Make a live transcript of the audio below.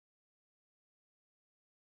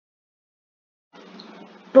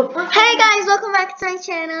Hey guys, welcome back to my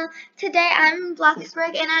channel. Today I'm in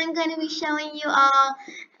Bloxburg and I'm going to be showing you all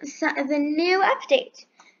the new update.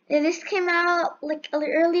 This came out like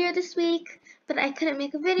earlier this week, but I couldn't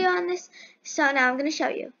make a video on this, so now I'm going to show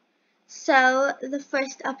you. So the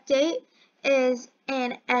first update is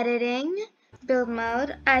in editing build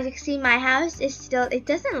mode. As you can see, my house is still, it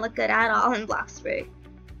doesn't look good at all in Bloxburg.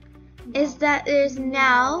 Is that there's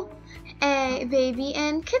now a baby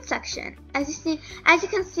and kid section. As you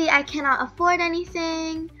can see, I cannot afford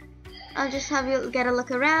anything. I'll just have you get a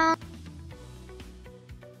look around.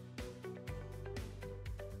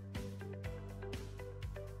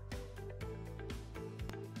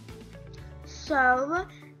 So,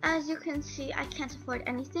 as you can see, I can't afford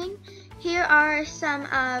anything. Here are some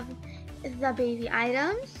of the baby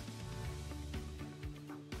items.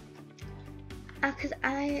 Because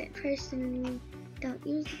I personally don't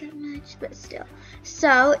use it that much, but still.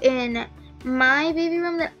 So in my baby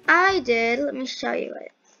room that I did, let me show you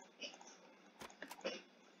it.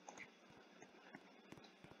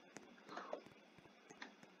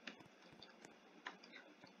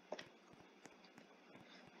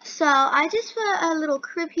 So I just put a little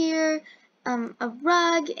crib here, a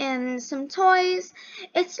rug, and some toys.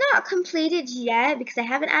 It's not completed yet because I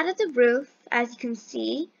haven't added the roof, as you can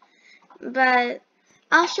see, but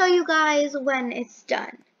I'll show you guys when it's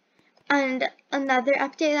done. And another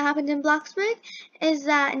update that happened in Bloxburg is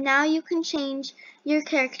that now you can change your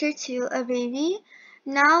character to a baby.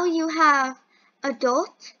 Now you have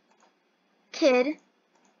adult, kid,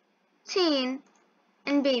 teen,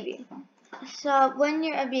 and baby. So when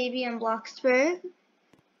you're a baby in Bloxburg,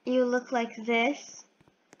 you look like this.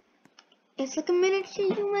 It's like a miniature.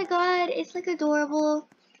 Oh my god, it's like adorable.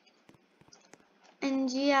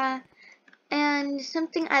 And yeah. And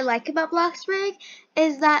something I like about Bloxburg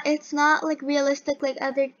is that it's not like realistic like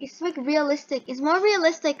other, it's like realistic, it's more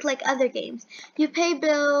realistic like other games. You pay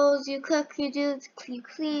bills, you cook, you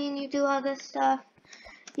clean, you do all this stuff,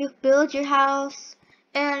 you build your house,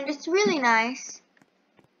 and it's really nice.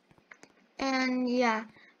 And yeah,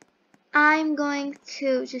 I'm going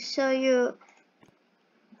to just show you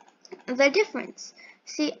the difference.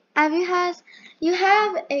 See, you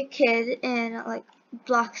have a kid in like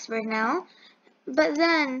Bloxburg now, but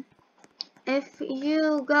then if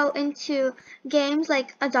you go into games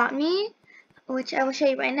like Adopt Me, which I will show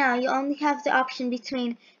you right now, you only have the option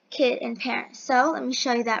between kid and parent. So let me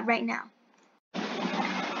show you that right now.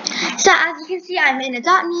 So as you can see, I'm in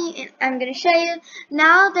Adopt Me, and I'm going to show you.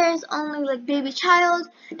 Now there's only like baby child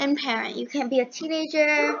and parent. You can't be a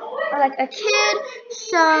teenager or like a kid.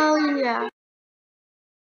 So yeah.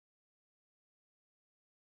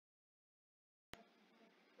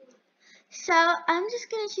 So I'm just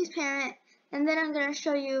going to choose parent, and then I'm going to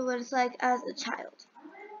show you what it's like as a child.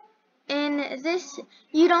 In this,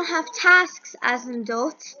 you don't have tasks as an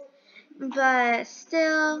adult, but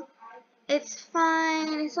still, it's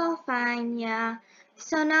fine. It's all fine, yeah.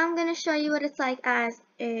 So now I'm going to show you what it's like as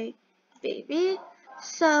a baby.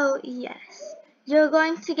 So yes, you're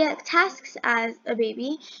going to get tasks as a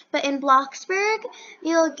baby, but in Bloxburg,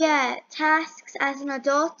 you'll get tasks as an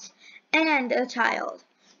adult and a child.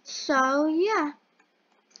 So yeah.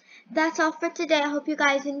 That's all for today. I hope you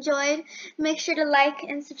guys enjoyed. Make sure to like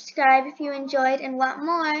and subscribe if you enjoyed and want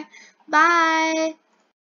more. Bye!